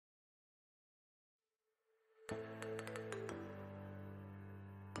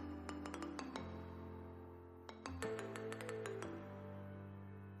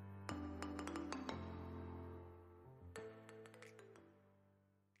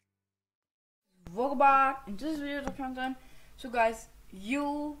welcome back. In this video of content, so guys,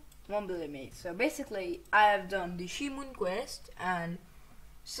 you won't believe me. So basically, I have done the Shimoon quest, and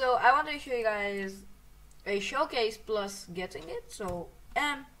so I want to show you guys a showcase plus getting it. So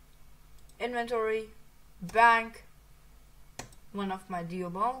inventory, bank, one of my Dio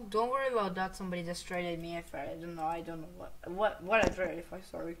ball. Don't worry about that. Somebody just traded me if I don't know what I traded if I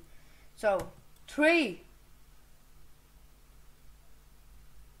sorry. So 3,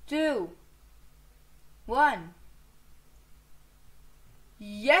 2, 1.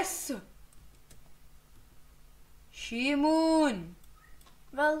 Yes, Shimoon.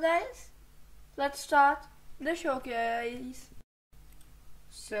 Well, guys, let's start the showcase.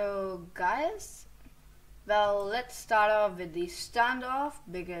 So, guys, well, let's start off with the standoff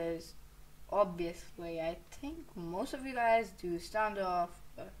because obviously I think most of you guys do standoff.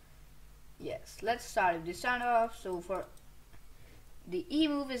 Yes, let's start with the standoff. So for the E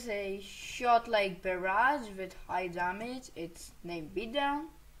move is a shot like barrage with high damage. It's named beatdown.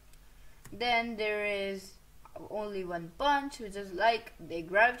 Then there is only one punch, which is like the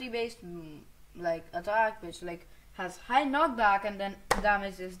gravity based like attack, which like has high knockback and then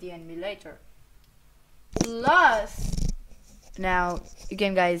damages the enemy later. Plus, now you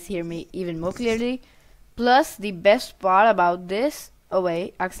can guys hear me even more clearly. Plus, the best part about this, oh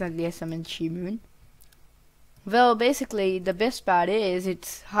wait, accidentally I summoned Shimoon. Well, basically the best part is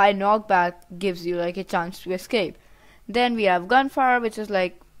its high knockback gives you like a chance to escape. Then we have gunfire, which is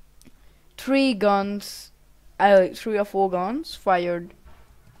like 3 guns, 3 or 4 guns fired,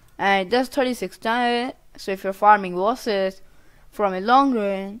 and it does 36 damage. So if you're farming bosses from a long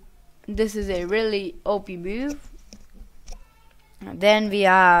range, this is a really OP move. And then we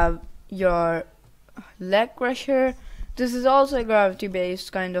have your leg crusher. This is also a gravity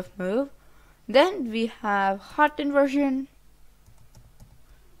based kind of move. Then we have heart inversion.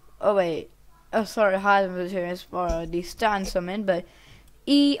 Oh wait, oh sorry, heart inversion is for the stand summon, but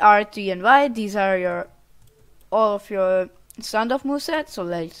E, R, T, and Y, these are all of your standoff moveset. So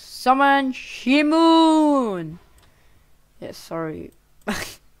let's summon Shimoon. Yes, sorry.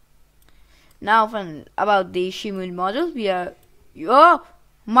 Now about the Shimoon model, we are, oh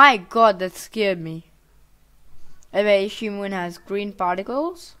my god, that scared me. Anyway, Shimoon has green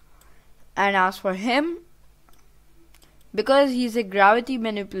particles. And as for him, because he's a gravity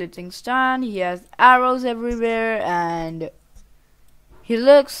manipulating stand, he has arrows everywhere and he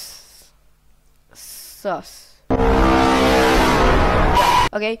looks sus.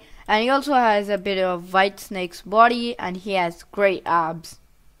 Okay, and he also has a bit of White Snake's body and he has great abs.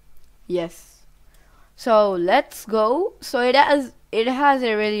 Yes. So let's go. So it has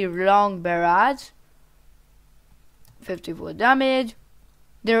a really long barrage. 54 damage.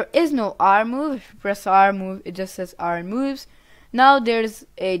 There is no R move. If you press R move, it just says R moves. Now there's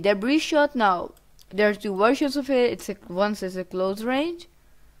a debris shot. Now there are 2 versions of it. Once is a close range.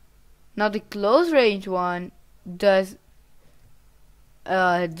 Now the close range one does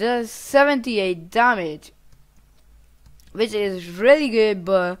 78 damage, which is really good.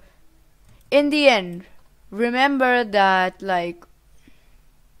 But in the end, remember that like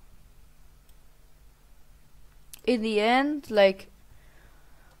in the end, like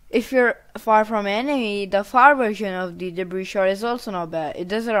if you're far from enemy, the far version of the debris shot is also not bad. It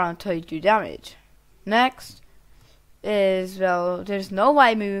does around 32 damage. Next is, well, there's no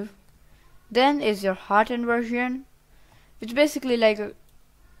Y move. Then is your heart inversion, which basically like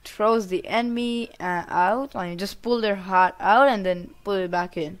throws the enemy out, and you just pull their heart out and then pull it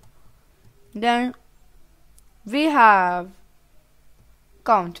back in. Then we have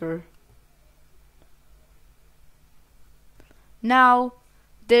counter. Now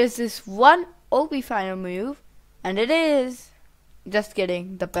there's this one OP final move, and it is, just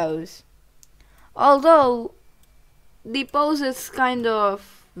kidding, the pose. Although the pose is kind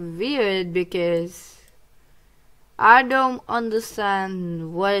of weird because I don't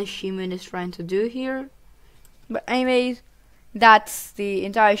understand what Shimoon is trying to do here. But anyways, that's the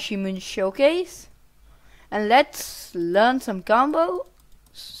entire Shimoon showcase. And let's learn some combo.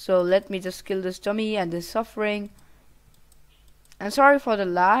 So let me just kill this dummy and this suffering. And sorry for the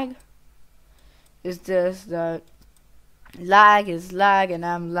lag. It's just that lag is lag and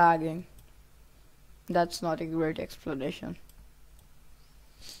I'm lagging. That's not a great explanation.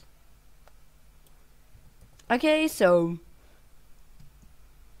 Okay, so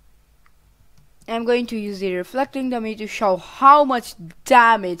I'm going to use the reflecting dummy to show how much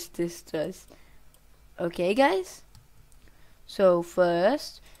damage this does. Okay, guys. So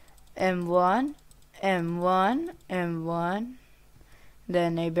first, M1, M1, M1.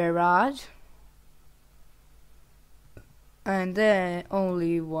 Then a barrage, and then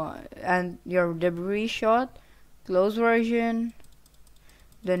only one, and your debris shot, close version,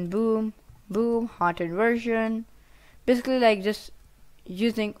 then boom, boom, hot inversion. Basically, like just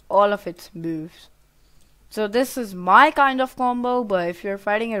using all of its moves. So this is my kind of combo, but if you're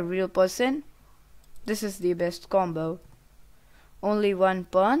fighting a real person, this is the best combo. Only one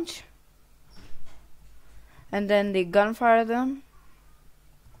punch, and then the gunfire them,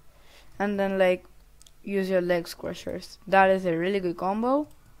 and then like use your leg squashers. That is a really good combo.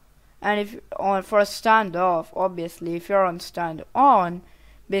 And if on for a standoff, obviously, if you're on stand on,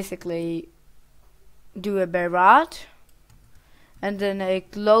 basically do a barrage, and then a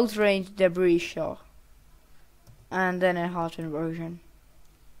close range debris shot, and then a hot inversion.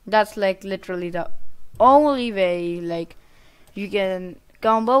 That's like literally the only way like you can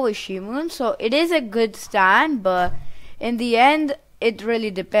combo with Shimoon. So it is a good stand, but in the end it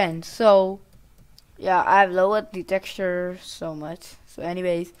really depends. So yeah, I've lowered the texture so much. So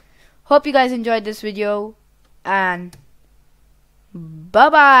anyways, hope you guys enjoyed this video, and bye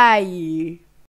bye.